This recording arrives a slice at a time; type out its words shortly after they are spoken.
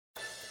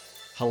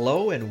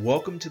Hello and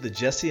welcome to the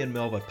Jesse and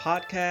Melva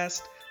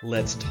podcast.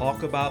 Let's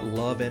talk about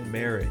love and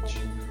marriage.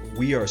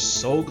 We are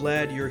so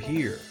glad you're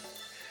here.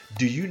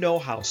 Do you know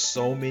how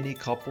so many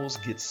couples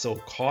get so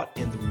caught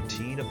in the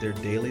routine of their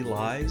daily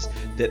lives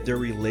that their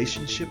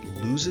relationship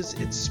loses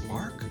its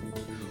spark?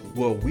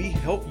 Well, we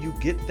help you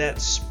get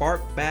that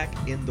spark back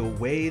in the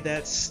way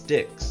that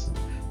sticks.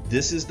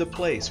 This is the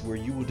place where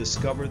you will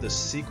discover the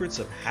secrets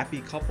of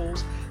happy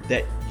couples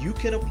that you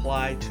can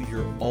apply to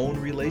your own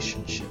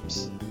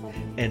relationships.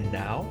 And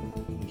now,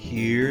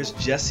 here's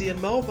Jesse and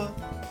Melva.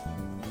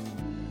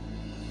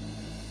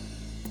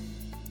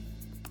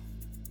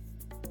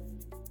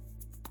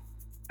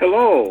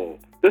 Hello,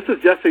 this is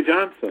Jesse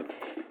Johnson.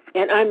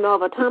 And I'm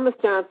Melva Thomas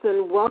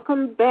Johnson.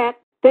 Welcome back.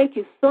 Thank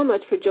you so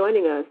much for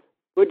joining us.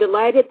 We're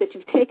delighted that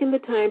you've taken the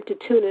time to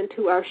tune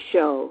into our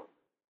show.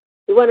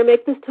 We want to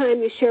make this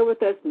time you share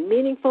with us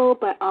meaningful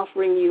by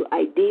offering you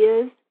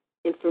ideas,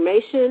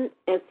 information,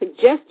 and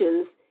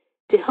suggestions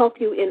to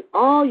help you in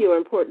all your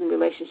important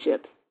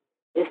relationships,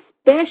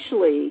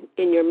 especially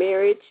in your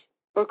marriage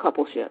or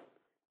coupleship.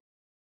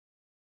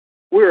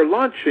 We're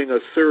launching a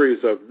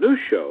series of new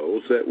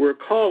shows that we're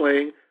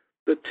calling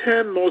the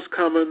 10 Most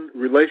Common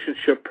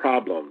Relationship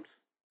Problems.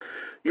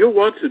 You'll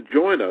want to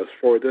join us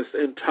for this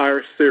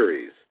entire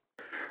series.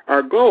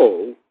 Our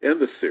goal in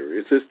the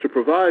series is to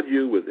provide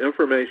you with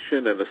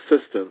information and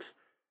assistance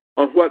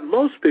on what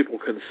most people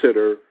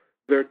consider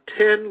their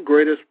 10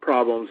 greatest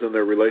problems in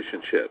their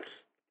relationships.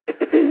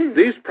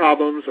 These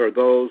problems are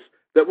those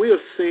that we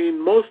have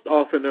seen most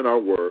often in our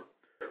work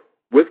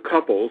with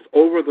couples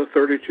over the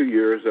 32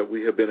 years that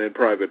we have been in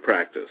private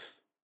practice.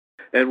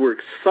 And we're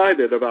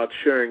excited about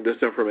sharing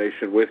this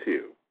information with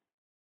you.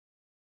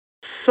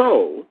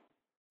 So,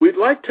 we'd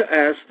like to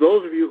ask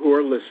those of you who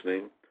are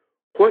listening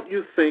what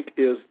you think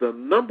is the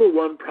number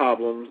one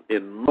problem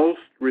in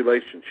most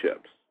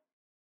relationships.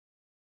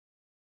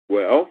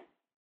 Well,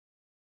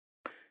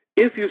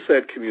 if you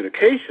said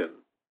communication,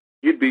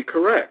 you'd be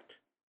correct.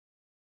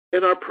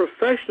 In our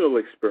professional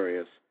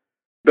experience,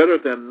 better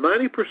than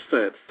 90%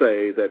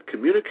 say that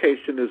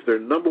communication is their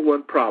number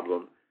one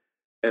problem,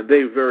 and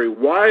they very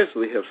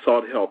wisely have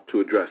sought help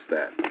to address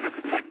that.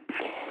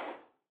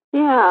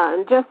 Yeah,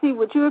 and Jesse,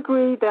 would you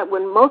agree that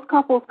when most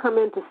couples come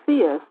in to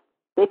see us,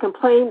 they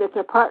complain that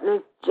their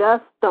partners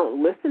just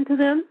don't listen to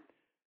them?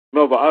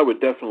 Melva, I would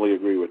definitely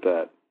agree with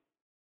that.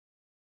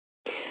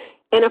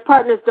 And if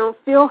partners don't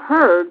feel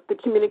heard, the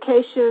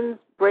communications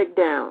break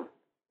down.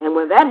 And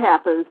when that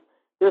happens,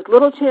 there's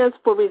little chance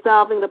for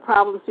resolving the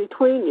problems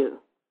between you.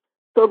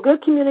 So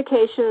good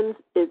communications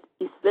is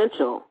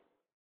essential.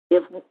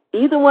 If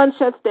either one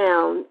shuts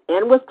down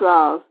and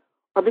withdraws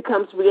or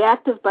becomes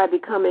reactive by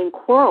becoming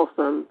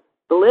quarrelsome,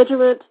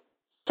 belligerent,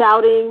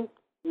 shouting,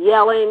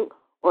 yelling,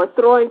 or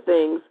throwing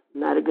things,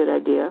 not a good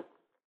idea.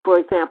 For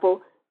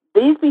example,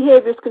 these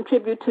behaviors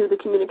contribute to the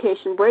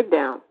communication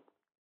breakdown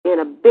in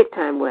a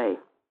big-time way.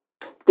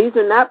 These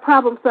are not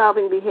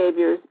problem-solving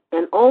behaviors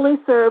and only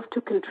serve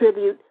to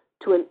contribute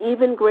to an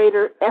even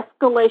greater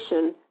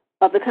escalation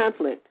of the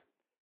conflict.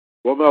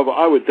 Well, Melva,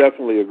 I would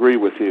definitely agree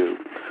with you.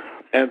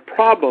 And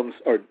problems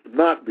are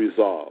not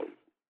resolved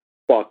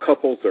while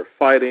couples are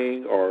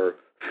fighting or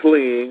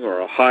fleeing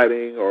or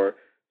hiding or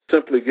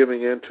simply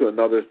giving in to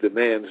another's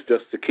demands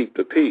just to keep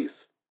the peace.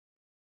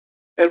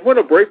 And when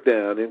a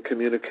breakdown in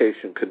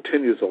communication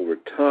continues over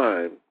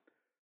time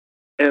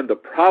and the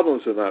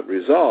problems are not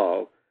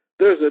resolved,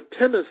 there's a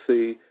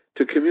tendency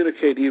to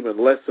communicate even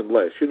less and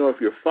less. You know, if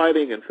you're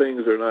fighting and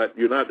you're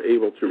not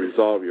able to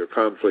resolve your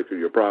conflict or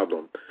your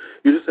problem,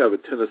 you just have a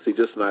tendency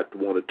just not to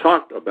want to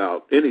talk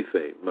about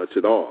anything much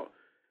at all.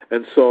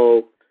 And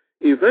so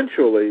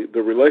eventually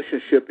the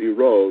relationship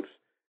erodes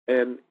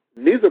and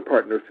neither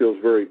partner feels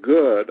very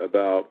good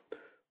about,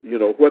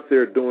 what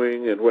they're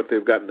doing and what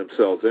they've gotten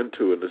themselves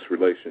into in this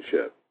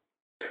relationship.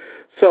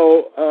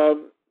 So,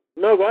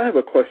 Melva, I have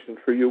a question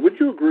for you. Would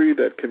you agree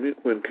that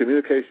when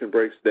communication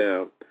breaks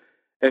down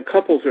and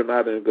couples are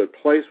not in a good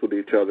place with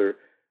each other,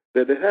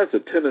 that it has a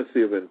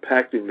tendency of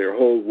impacting their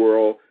whole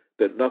world,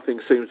 that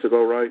nothing seems to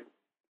go right?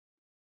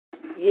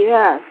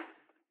 Yes,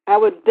 I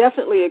would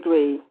definitely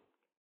agree.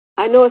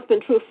 I know it's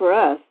been true for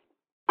us.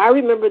 I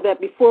remember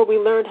that before we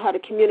learned how to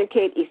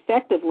communicate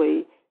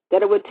effectively,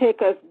 that it would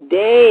take us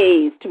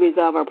days to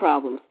resolve our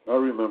problems. I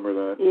remember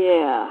that.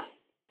 Yeah.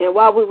 And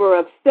while we were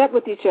upset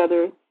with each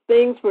other,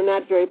 things were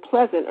not very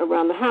pleasant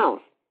around the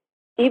house.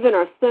 Even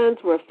our sons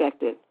were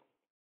affected.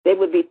 They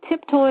would be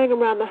tiptoeing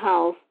around the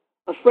house,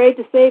 afraid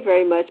to say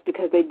very much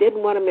because they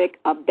didn't want to make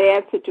a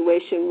bad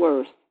situation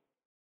worse.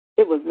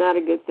 It was not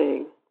a good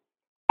thing.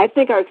 I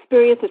think our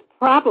experience is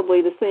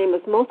probably the same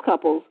as most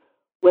couples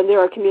when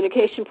there are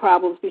communication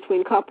problems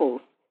between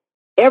couples.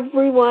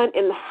 Everyone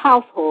in the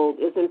household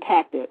is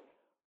impacted,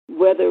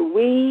 whether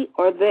we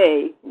or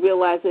they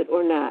realize it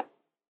or not.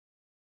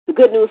 The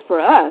good news for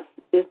us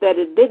is that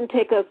it didn't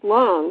take us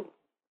long,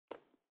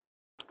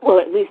 well,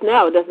 at least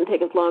now it doesn't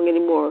take us long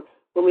anymore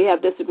when we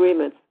have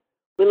disagreements.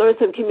 We learn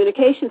some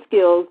communication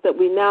skills that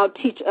we now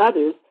teach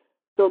others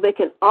so they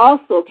can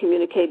also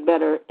communicate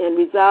better and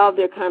resolve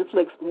their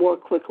conflicts more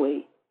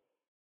quickly.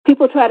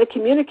 People try to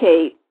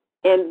communicate,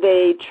 and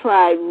they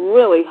try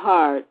really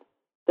hard.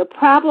 The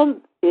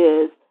problem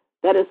is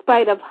that in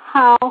spite of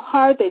how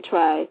hard they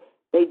try,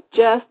 they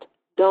just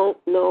don't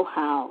know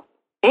how.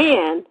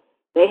 And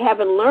they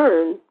haven't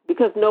learned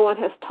because no one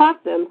has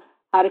taught them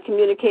how to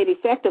communicate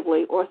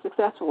effectively or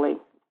successfully,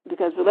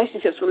 because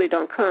relationships really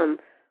don't come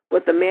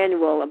with a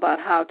manual about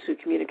how to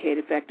communicate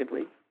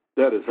effectively.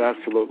 That is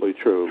absolutely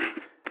true.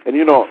 And,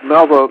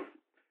 Melva,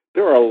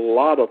 there are a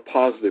lot of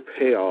positive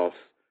payoffs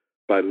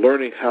by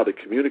learning how to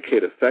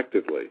communicate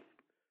effectively.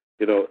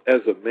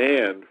 As a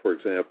man, for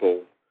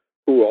example,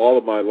 who all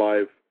of my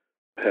life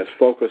has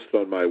focused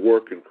on my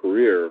work and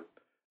career,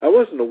 I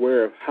wasn't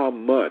aware of how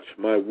much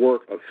my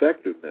work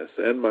effectiveness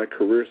and my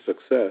career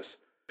success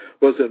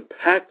was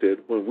impacted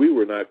when we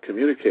were not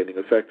communicating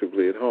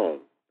effectively at home.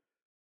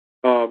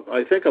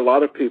 I think a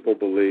lot of people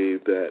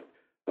believe that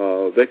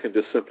they can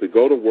just simply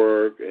go to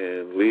work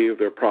and leave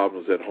their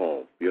problems at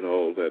home.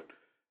 That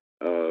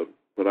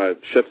when I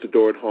shut the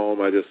door at home,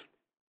 I just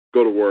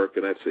go to work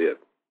and that's it.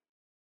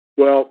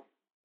 Well,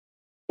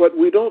 what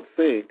we don't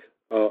think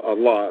a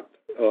lot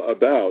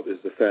about is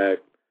the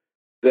fact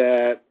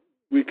that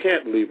we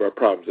can't leave our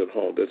problems at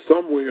home, that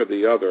some way or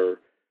the other,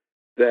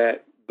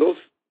 that those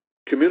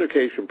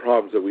communication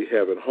problems that we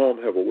have at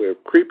home have a way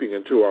of creeping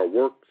into our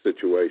work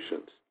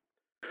situations.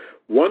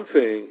 One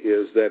thing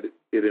is that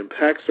it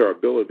impacts our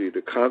ability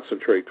to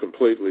concentrate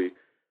completely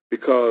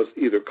because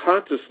either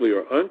consciously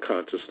or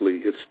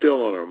unconsciously, it's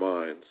still on our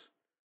minds.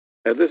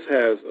 And this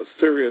has a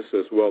serious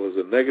as well as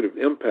a negative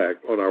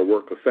impact on our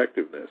work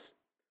effectiveness.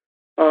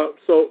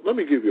 So let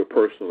me give you a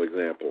personal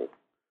example.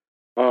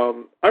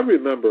 I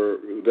remember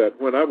that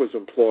when I was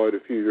employed a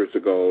few years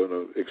ago in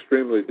an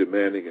extremely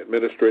demanding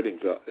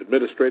administrative job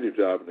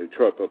in the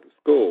Detroit Public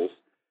Schools,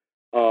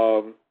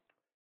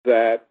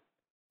 that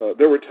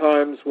there were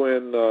times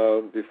when,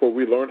 before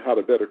we learned how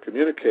to better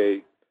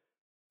communicate,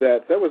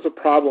 that was a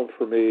problem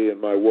for me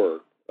in my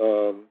work.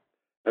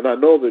 And I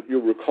know that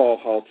you'll recall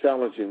how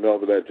challenging,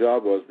 Melva, that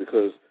job was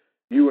because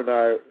you and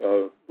I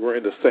were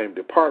in the same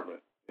department.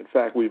 In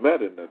fact, we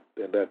met in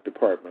that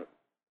department.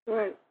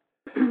 Right.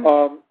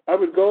 I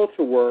would go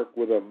to work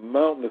with a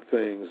mountain of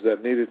things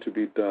that needed to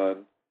be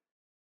done.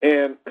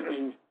 And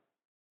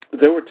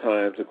there were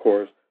times, of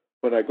course,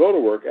 when I go to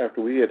work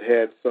after we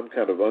had some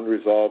kind of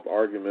unresolved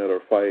argument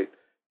or fight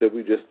that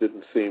we just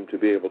didn't seem to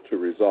be able to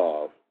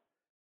resolve.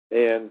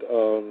 And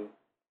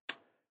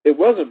it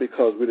wasn't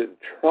because we didn't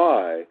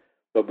try,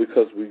 but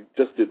because we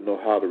just didn't know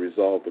how to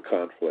resolve the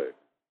conflict.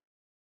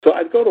 So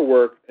I'd go to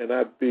work, and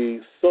I'd be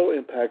so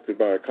impacted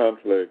by a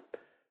conflict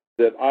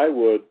that I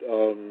would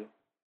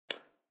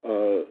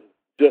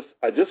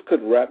I just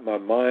couldn't wrap my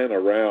mind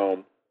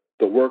around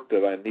the work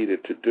that I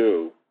needed to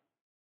do.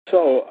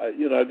 So,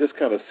 I just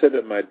kind of sit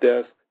at my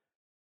desk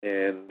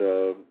and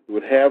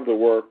would have the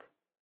work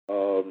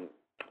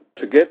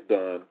to get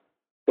done,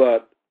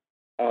 but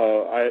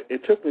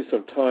it took me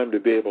some time to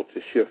be able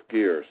to shift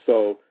gears.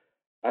 So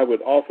I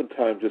would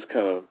oftentimes just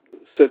kind of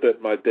sit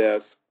at my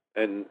desk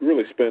and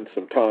really spend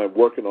some time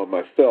working on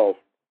myself,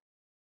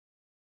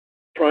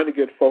 trying to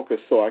get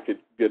focused so I could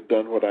get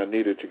done what I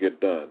needed to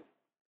get done.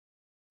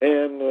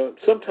 And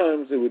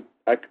sometimes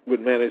I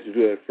would manage to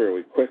do that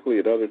fairly quickly.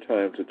 At other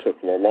times, it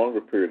took a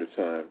longer period of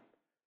time.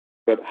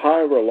 But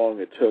however long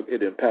it took,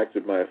 it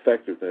impacted my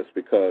effectiveness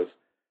because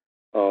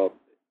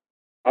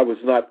I was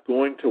not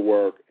going to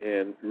work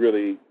and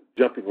really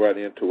jumping right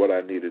into what I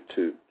needed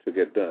to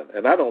get done.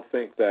 And I don't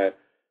think that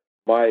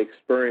my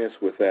experience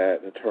with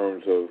that in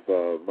terms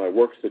of my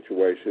work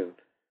situation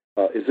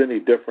is any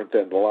different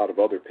than a lot of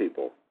other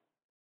people.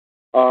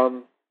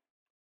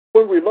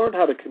 When we learned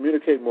how to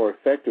communicate more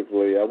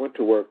effectively, I went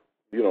to work,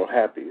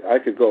 happy. I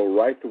could go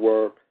right to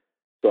work,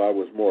 so I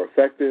was more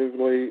effective.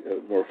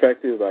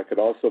 I could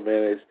also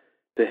manage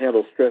to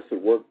handle stress at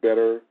work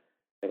better,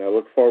 and I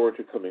look forward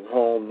to coming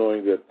home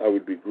knowing that I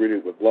would be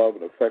greeted with love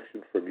and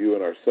affection from you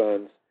and our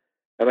sons.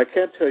 And I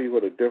can't tell you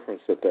what a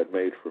difference that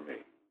made for me.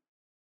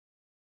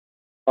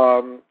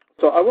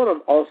 So I want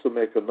to also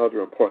make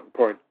another important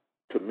point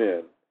to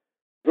men.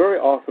 Very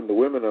often the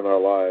women in our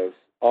lives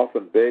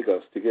often beg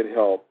us to get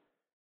help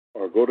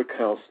or go to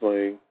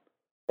counseling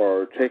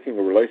or taking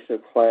a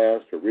relationship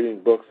class or reading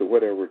books or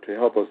whatever to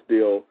help us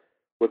deal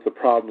with the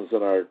problems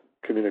in our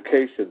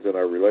communications in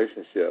our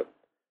relationship.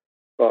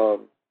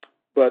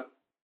 But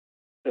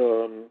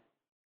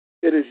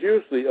it is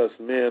usually us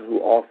men who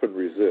often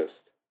resist.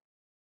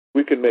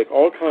 We can make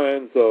all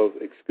kinds of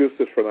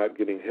excuses for not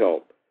getting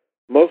help.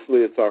 Mostly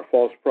it's our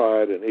false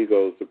pride and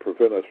egos that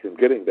prevent us from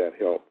getting that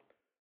help.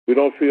 We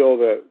don't feel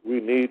that we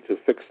need to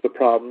fix the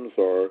problems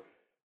or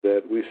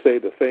that we say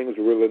the things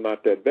are really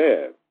not that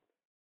bad.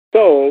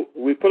 So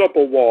we put up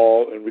a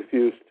wall and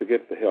refuse to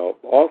get the help.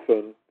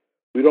 Often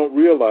we don't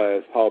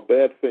realize how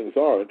bad things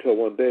are until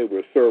one day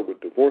we're served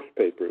with divorce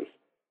papers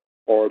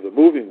or the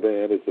moving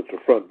van is at the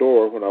front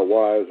door when our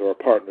wives or our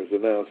partners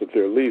announce that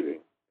they're leaving.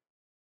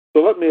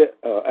 So let me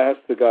ask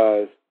the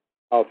guys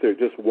out there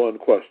just one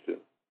question.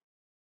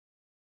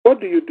 What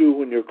do you do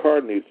when your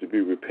car needs to be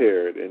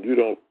repaired and you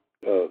don't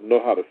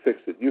know how to fix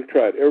it. You've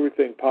tried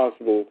everything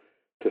possible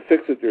to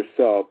fix it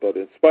yourself, but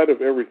in spite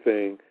of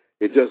everything,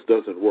 it just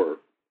doesn't work.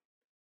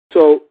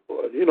 So,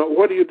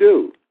 what do you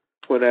do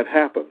when that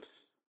happens?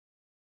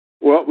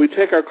 Well, we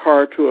take our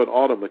car to an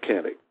auto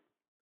mechanic.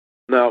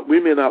 Now, we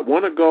may not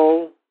want to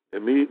go,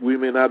 and we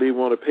may not even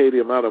want to pay the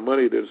amount of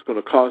money that it's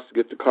going to cost to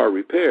get the car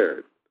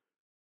repaired,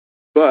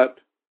 but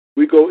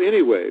we go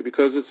anyway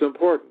because it's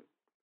important.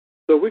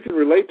 So if we can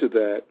relate to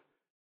that,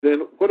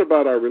 then what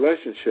about our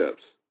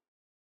relationships?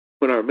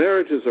 When our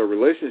marriages or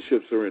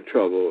relationships are in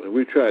trouble and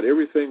we've tried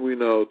everything we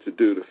know to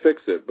do to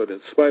fix it, but in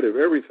spite of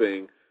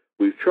everything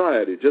we've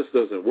tried, it just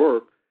doesn't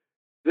work,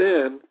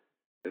 then,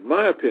 in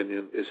my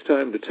opinion, it's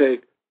time to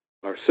take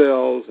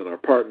ourselves and our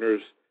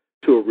partners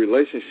to a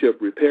relationship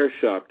repair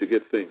shop to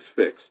get things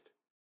fixed.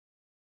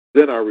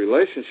 Then our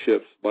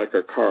relationships, like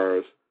our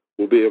cars,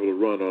 will be able to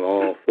run on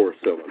all four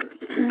cylinders.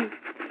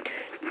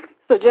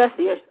 So,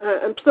 Jesse,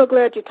 I'm so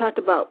glad you talked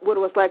about what it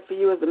was like for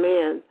you as a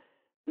man,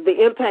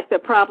 the impact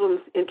that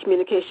problems in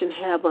communication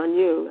have on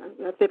you.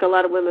 I think a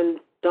lot of women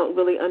don't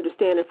really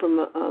understand it from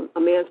a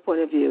man's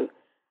point of view.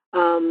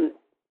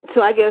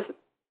 So I guess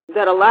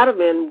that a lot of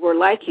men were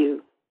like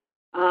you.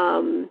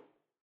 And,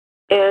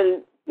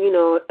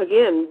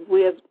 again,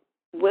 we as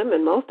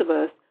women, most of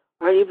us,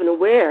 aren't even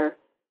aware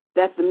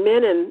that the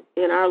men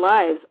in our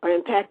lives are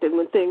impacted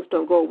when things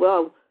don't go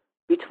well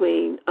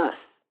between us.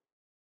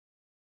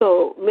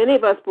 So many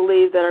of us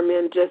believe that our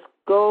men just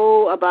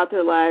go about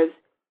their lives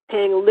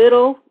paying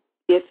little,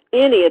 if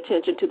any,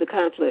 attention to the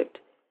conflict.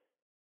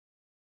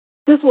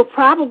 This will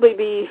probably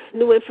be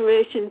new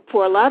information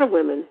for a lot of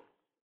women,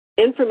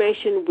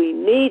 information we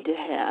need to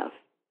have.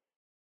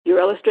 Your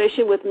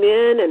illustration with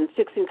men and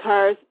fixing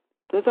cars,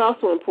 that's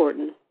also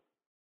important.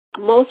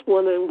 Most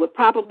women would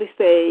probably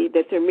say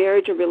that their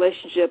marriage or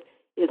relationship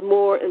is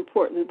more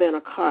important than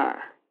a car.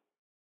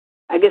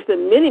 I guess that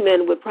many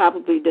men would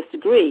probably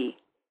disagree,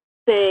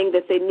 saying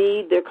that they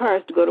need their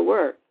cars to go to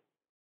work.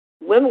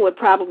 Women would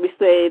probably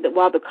say that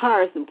while the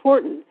car is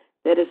important,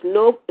 that it's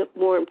no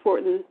more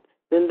important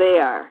than they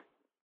are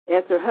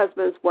as their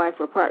husband's wife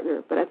or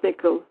partner. But I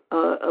think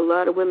a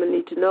lot of women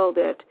need to know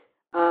that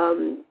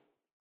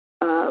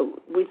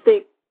we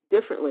think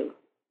differently.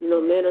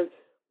 Men are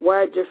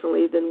wired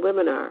differently than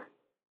women are,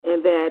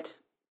 and that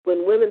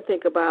when women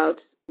think about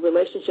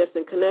relationships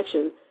and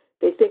connection,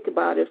 they think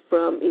about it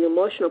from an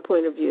emotional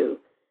point of view.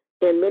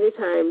 And many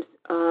times,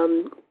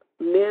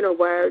 men are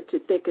wired to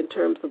think in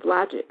terms of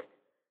logic.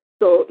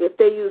 So if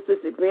they use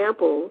this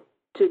example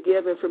to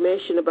give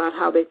information about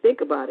how they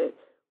think about it,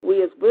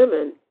 we as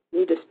women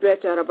need to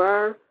stretch out of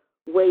our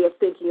way of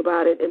thinking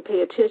about it and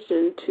pay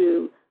attention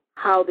to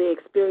how they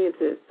experience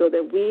it so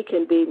that we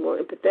can be more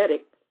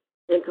empathetic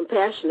and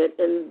compassionate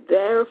and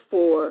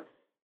therefore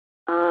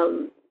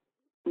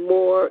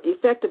more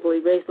effectively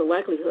raise the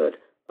likelihood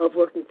of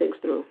working things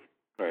through.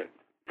 Right.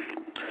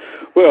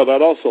 Well,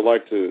 I'd also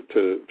like to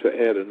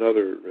add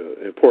another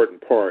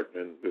important part,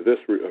 and this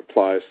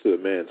applies to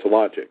the man's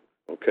logic,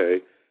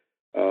 okay?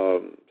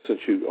 Since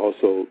you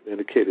also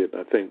indicated,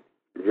 I think,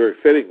 very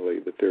fittingly,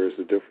 that there is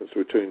a difference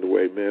between the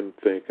way men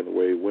think and the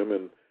way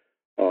women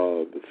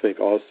think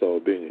also,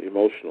 being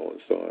emotional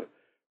and so on.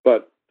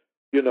 But,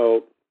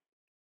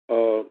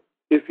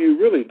 if you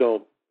really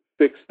don't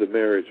fix the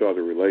marriage or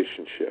the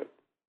relationship,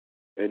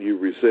 and you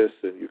resist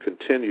and you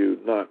continue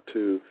not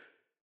to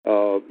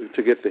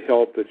get the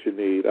help that you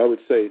need, I would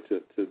say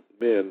to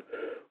men,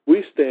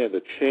 we stand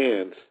a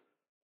chance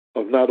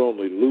of not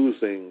only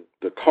losing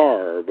the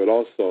car, but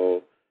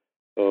also,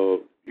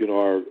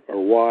 our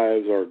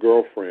wives, our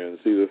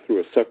girlfriends, either through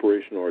a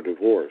separation or a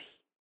divorce.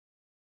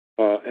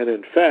 And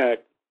in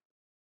fact,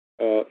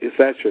 if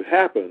that should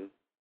happen,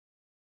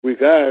 we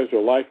guys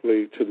are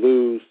likely to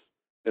lose,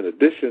 in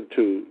addition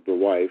to the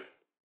wife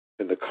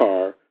and the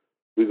car,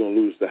 we're going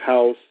to lose the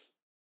house,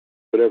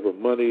 whatever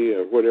money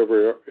or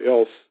whatever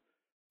else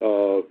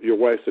your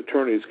wife's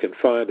attorneys can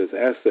find as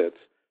assets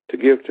to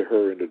give to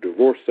her in the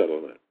divorce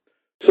settlement.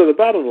 So the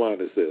bottom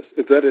line is this,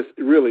 is that it's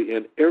really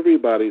in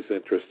everybody's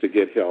interest to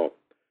get help,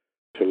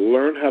 to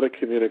learn how to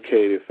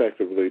communicate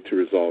effectively to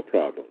resolve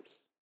problems.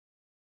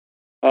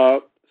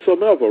 So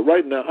Melva,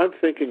 right now I'm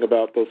thinking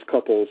about those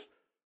couples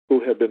who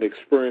have been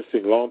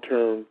experiencing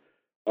long-term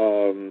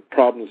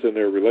problems in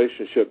their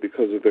relationship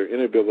because of their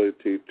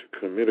inability to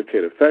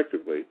communicate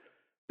effectively.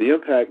 The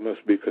impact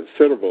must be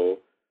considerable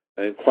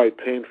and quite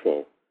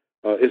painful.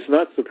 It's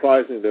not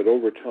surprising that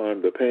over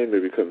time the pain may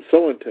become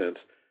so intense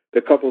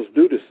that couples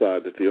do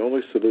decide that the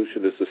only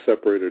solution is to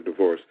separate or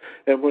divorce.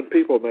 And when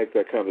people make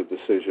that kind of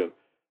decision,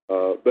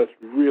 that's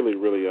really,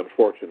 really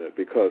unfortunate,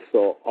 because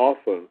so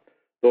often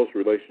those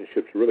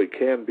relationships really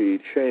can be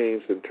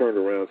changed and turned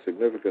around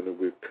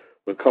significantly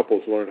when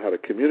couples learn how to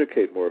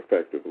communicate more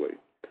effectively.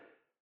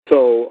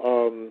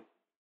 So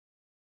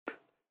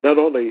not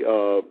only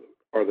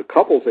are the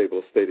couples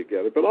able to stay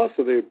together, but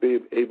also they'll be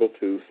able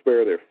to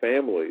spare their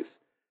families,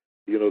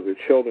 their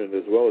children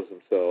as well as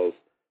themselves,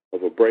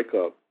 of a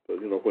breakup,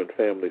 when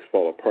families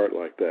fall apart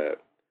like that.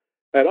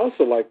 I'd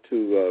also like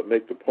to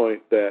make the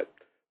point that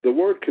the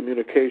word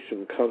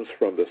communication comes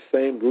from the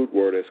same root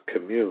word as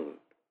commune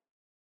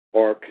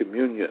or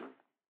communion.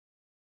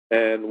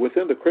 And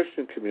within the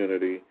Christian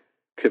community,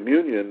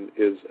 communion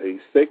is a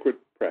sacred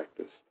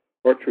practice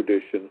or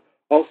tradition,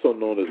 also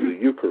known as the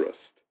Eucharist.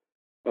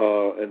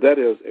 And that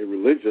is a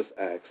religious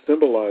act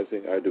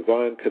symbolizing our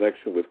divine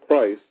connection with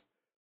Christ,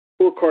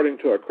 who, according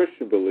to our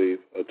Christian belief,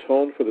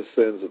 atoned for the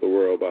sins of the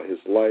world by his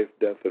life,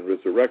 death, and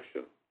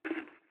resurrection.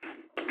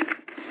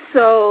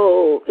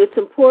 So it's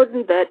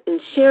important that in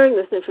sharing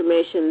this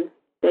information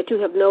that you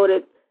have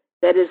noted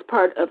that is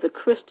part of the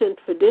Christian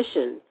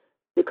tradition,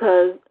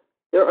 because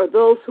there are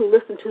those who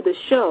listen to the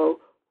show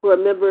who are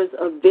members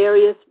of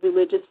various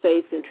religious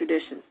faiths and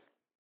traditions.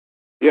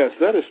 Yes,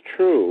 that is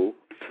true.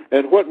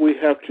 And what we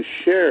have to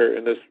share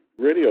in this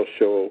radio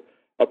show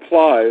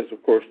applies,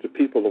 of course, to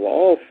people of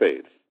all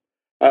faiths.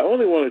 I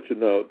only wanted to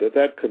note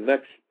that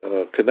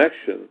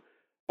connection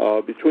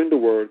between the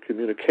word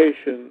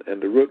communication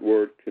and the root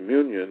word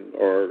communion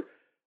or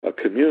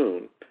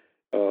commune,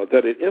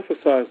 that it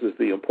emphasizes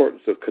the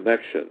importance of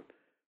connection.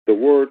 The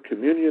word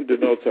communion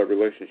denotes our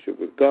relationship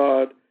with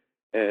God,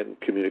 and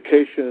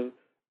communication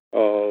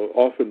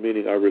often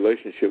meaning our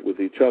relationship with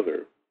each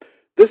other.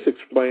 This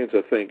explains,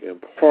 I think, in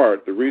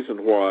part the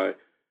reason why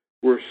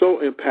we're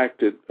so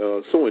impacted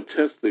so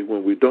intensely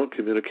when we don't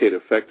communicate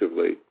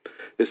effectively.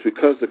 It's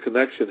because the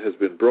connection has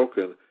been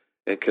broken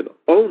and can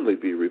only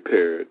be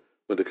repaired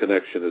when the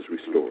connection is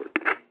restored.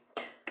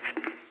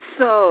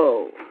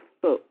 So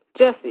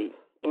Jesse,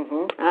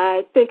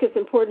 I think it's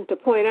important to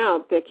point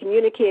out that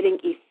communicating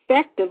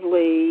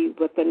effectively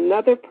with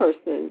another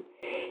person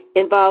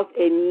involves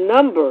a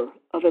number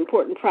of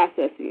important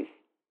processes.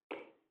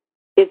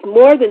 It's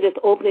more than just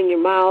opening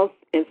your mouth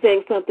and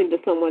saying something to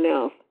someone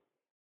else.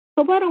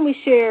 So why don't we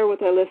share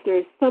with our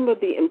listeners some of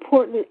the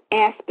important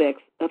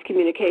aspects of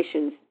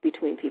communications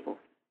between people?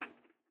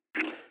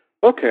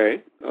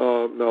 Okay,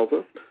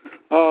 Melva.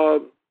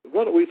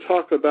 Why don't we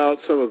talk about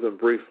some of them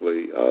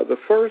briefly? The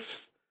first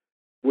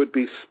would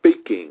be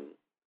speaking.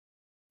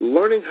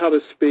 Learning how to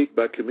speak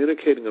by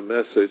communicating a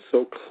message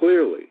so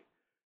clearly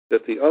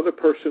that the other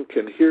person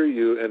can hear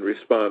you and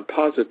respond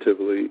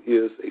positively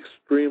is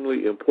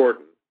extremely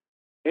important.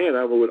 And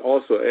I would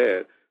also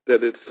add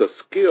that it's a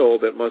skill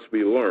that must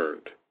be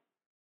learned.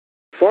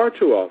 Far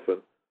too often,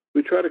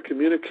 we try to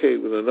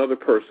communicate with another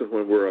person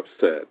when we're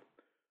upset.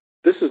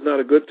 This is not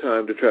a good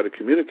time to try to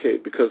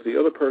communicate because the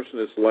other person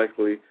is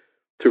likely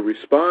to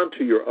respond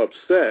to your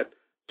upset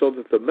so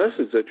that the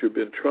message that you've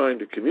been trying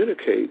to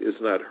communicate is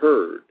not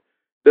heard,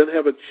 then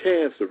have a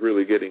chance of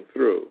really getting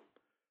through.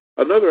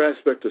 Another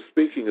aspect of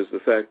speaking is the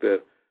fact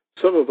that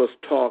some of us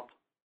talk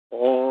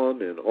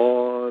on and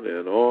on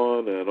and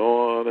on and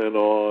on and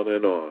on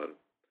and on.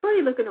 Why are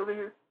you looking over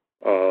here?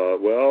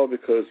 Well,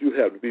 because you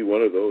have to be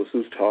one of those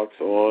who talks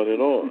on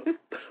and on.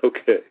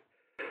 Okay.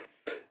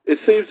 It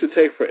seems to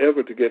take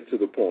forever to get to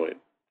the point.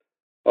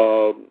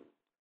 On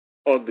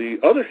the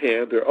other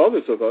hand, there are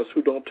others of us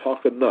who don't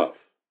talk enough.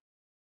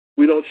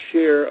 We don't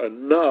share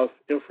enough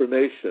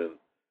information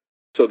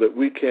so that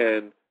we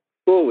can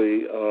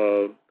fully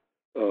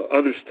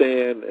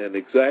understand and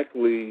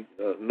exactly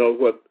know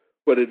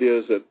what it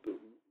is that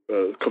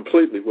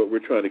completely what we're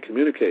trying to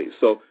communicate.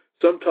 So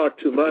some talk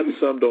too much,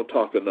 some don't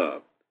talk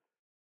enough.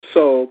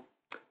 So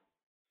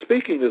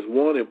speaking is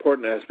one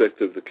important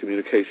aspect of the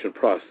communication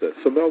process.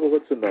 So Melba,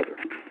 what's another?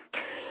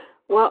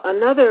 Well,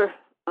 another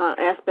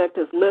aspect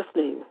is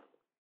listening.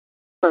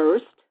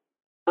 First,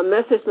 a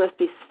message must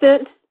be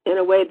sent in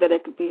a way that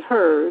it can be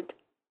heard,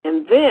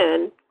 and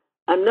then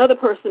another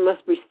person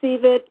must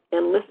receive it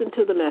and listen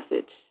to the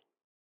message.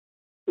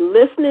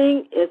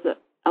 Listening is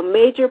a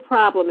major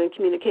problem in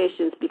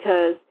communications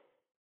because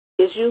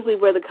it's usually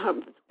where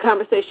the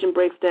conversation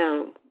breaks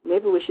down.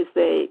 Maybe we should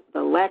say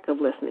the lack of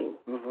listening.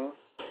 Mm-hmm.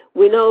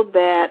 We know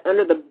that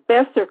under the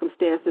best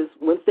circumstances,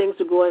 when things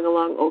are going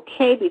along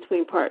okay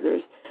between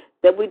partners,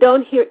 that we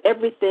don't hear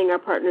everything our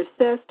partner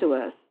says to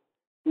us.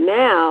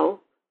 Now,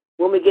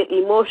 when we get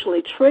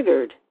emotionally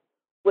triggered,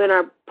 when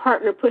our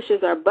partner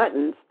pushes our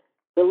buttons,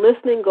 the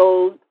listening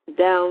goes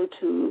down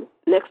to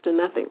next to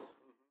nothing.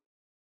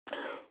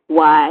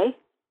 Why?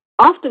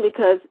 Often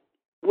because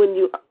when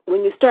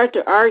you start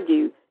to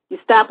argue, you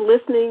stop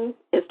listening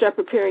and start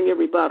preparing your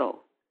rebuttal.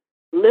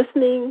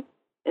 Listening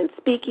and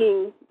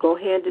speaking go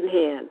hand in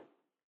hand.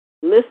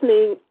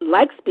 Listening,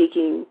 like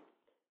speaking,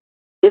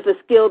 is a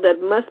skill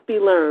that must be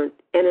learned.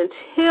 And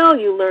until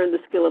you learn the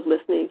skill of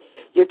listening,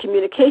 your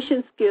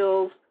communication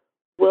skills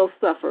will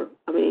suffer.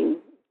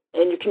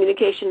 And your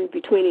communication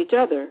between each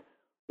other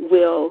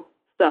will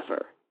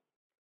suffer.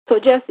 So,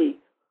 Jesse,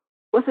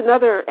 what's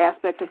another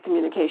aspect of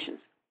communication?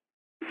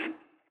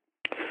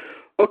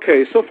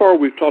 Okay, so far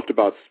we've talked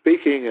about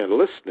speaking and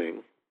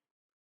listening.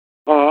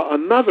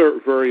 Another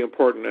very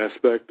important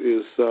aspect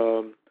is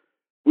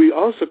we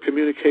also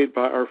communicate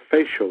by our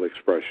facial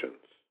expressions.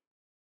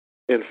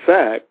 In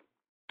fact,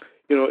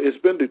 it's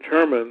been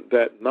determined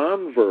that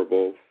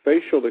nonverbal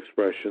facial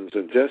expressions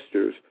and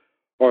gestures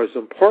are as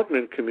important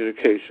in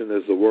communication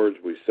as the words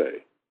we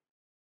say.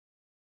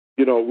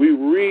 we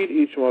read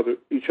each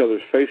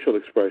other's facial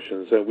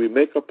expressions, and we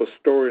make up a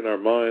story in our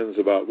minds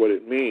about what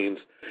it means,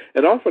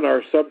 and often our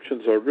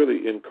assumptions are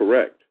really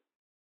incorrect.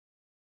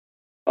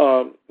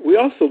 We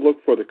also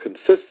look for a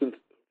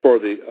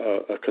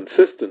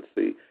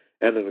consistency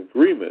and an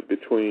agreement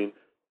between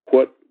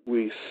what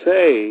we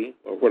say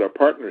or what our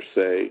partners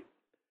say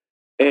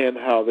and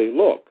how they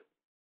look.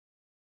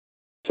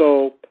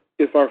 So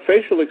if our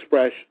facial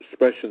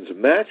expressions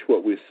match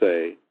what we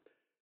say,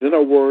 then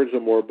our words are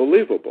more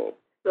believable.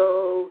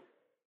 So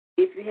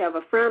if you have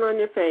a frown on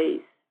your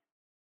face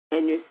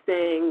and you're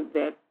saying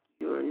that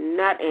you're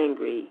not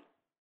angry,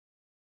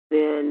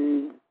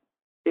 then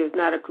there's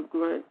not a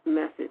congruent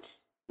message.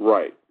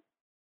 Right.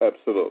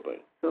 Absolutely.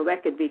 So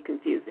that could be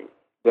confusing.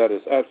 That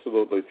is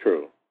absolutely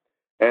true.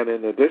 And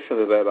in addition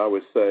to that, I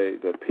would say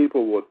that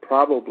people would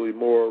probably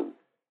more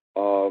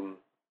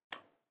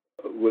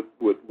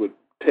would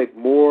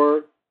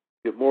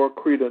give more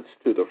credence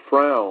to the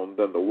frown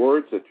than the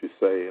words that you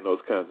say in those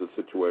kinds of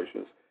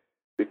situations,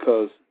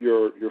 because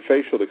your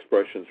facial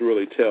expressions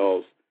really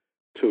tells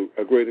to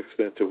a great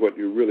extent to what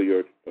you really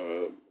are,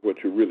 what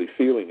you're really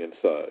feeling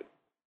inside.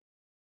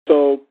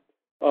 So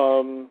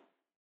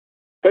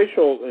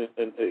facial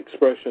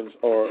expressions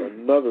are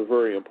another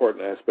very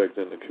important aspect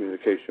in the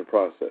communication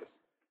process.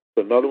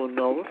 So another one,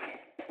 Nova?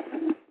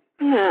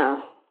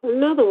 Yeah,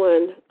 another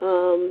one,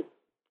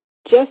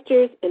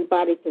 gestures and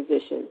body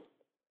position.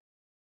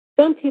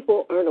 Some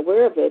people aren't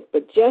aware of it,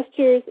 but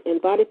gestures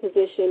and body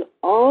position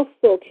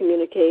also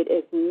communicate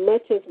as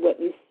much as what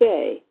you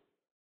say.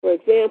 For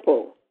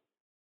example,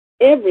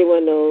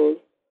 everyone knows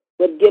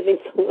what giving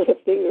someone a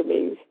finger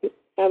means.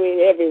 I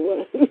mean,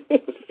 everyone.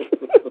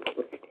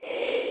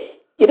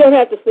 You don't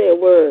have to say a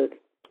word.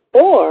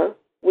 Or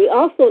we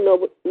also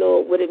know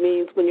what it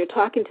means when you're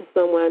talking to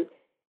someone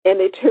and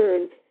they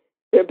turn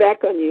their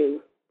back on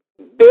you.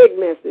 Big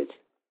message.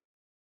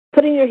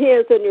 Putting your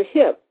hands on your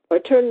hip or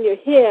turning your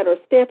head or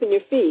stamping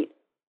your feet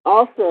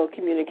also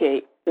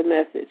communicate the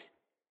message.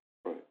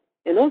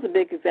 And those are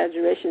big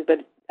exaggerations,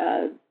 but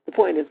the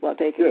point is well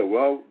taken. Yeah,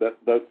 well, that's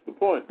the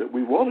point that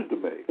we wanted to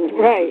make.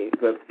 Right.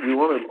 That we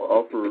wanted to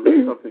offer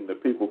something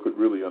that people could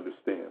really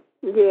understand.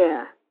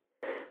 Yeah.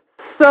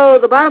 So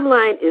the bottom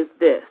line is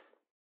this.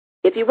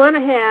 If you want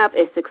to have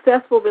a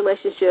successful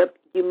relationship,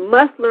 you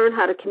must learn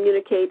how to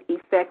communicate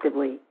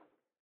effectively.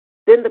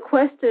 Then the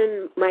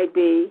question might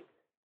be,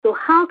 so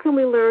how can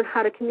we learn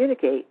how to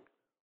communicate?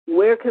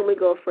 Where can we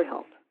go for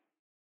help?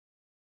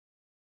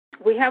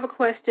 We have a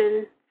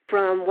question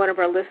from one of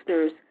our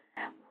listeners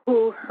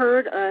who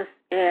heard us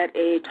at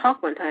a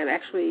talk one time.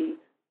 Actually,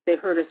 they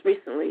heard us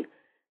recently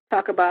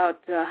talk about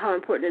how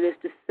important it is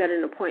to set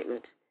an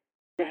appointment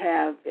to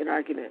have an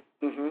argument.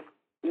 Mm-hmm.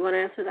 You want to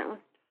answer that one?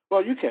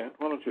 Well, you can.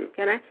 Why don't you?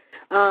 Can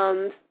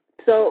I?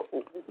 So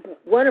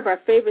one of our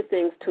favorite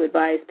things to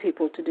advise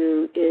people to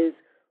do is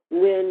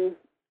when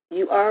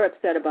you are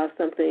upset about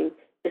something,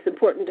 it's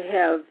important to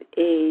have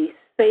a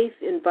safe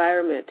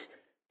environment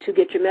to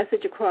get your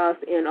message across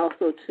and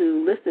also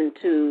to listen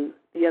to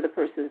the other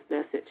person's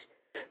message.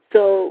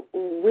 So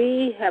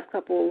we have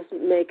couples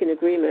make an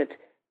agreement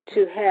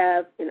to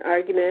have an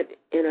argument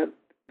in a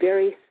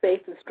very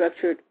safe and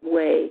structured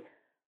way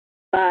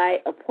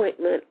by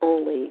appointment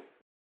only.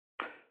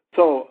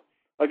 So,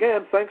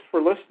 again, thanks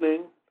for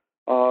listening.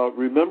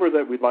 Remember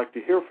that we'd like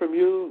to hear from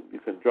you. You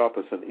can drop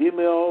us an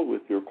email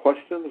with your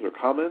questions or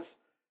comments.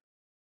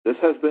 This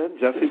has been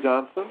Jesse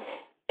Johnson.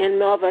 And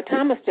Melva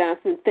Thomas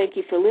Johnson. Thank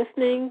you for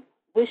listening.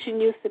 Wishing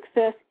you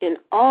success in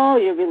all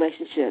your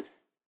relationships.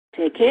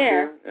 Take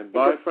care. And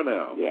bye for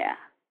now. Yeah.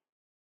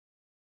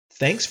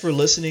 Thanks for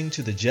listening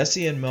to the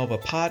Jesse and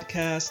Melva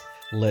podcast,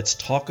 Let's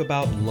Talk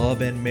About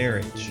Love and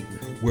Marriage,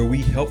 where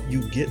we help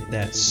you get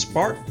that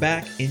spark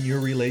back in your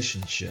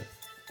relationship.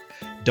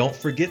 Don't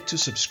forget to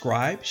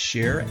subscribe,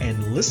 share,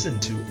 and listen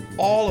to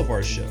all of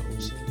our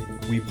shows.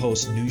 We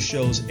post new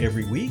shows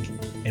every week,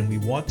 and we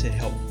want to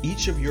help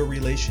each of your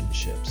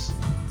relationships.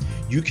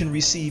 You can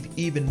receive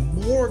even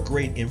more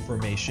great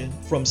information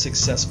from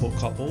successful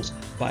couples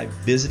by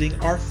visiting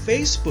our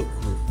Facebook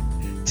group,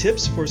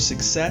 Tips for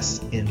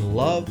Success in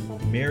Love,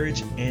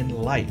 Marriage, and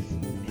Life.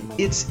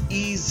 It's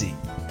easy.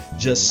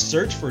 Just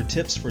search for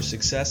Tips for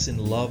Success in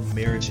Love,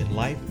 Marriage, and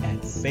Life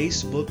at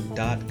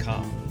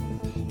facebook.com.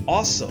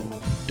 Also,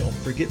 don't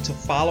forget to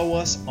follow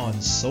us on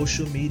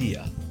social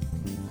media.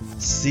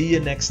 See you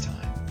next time.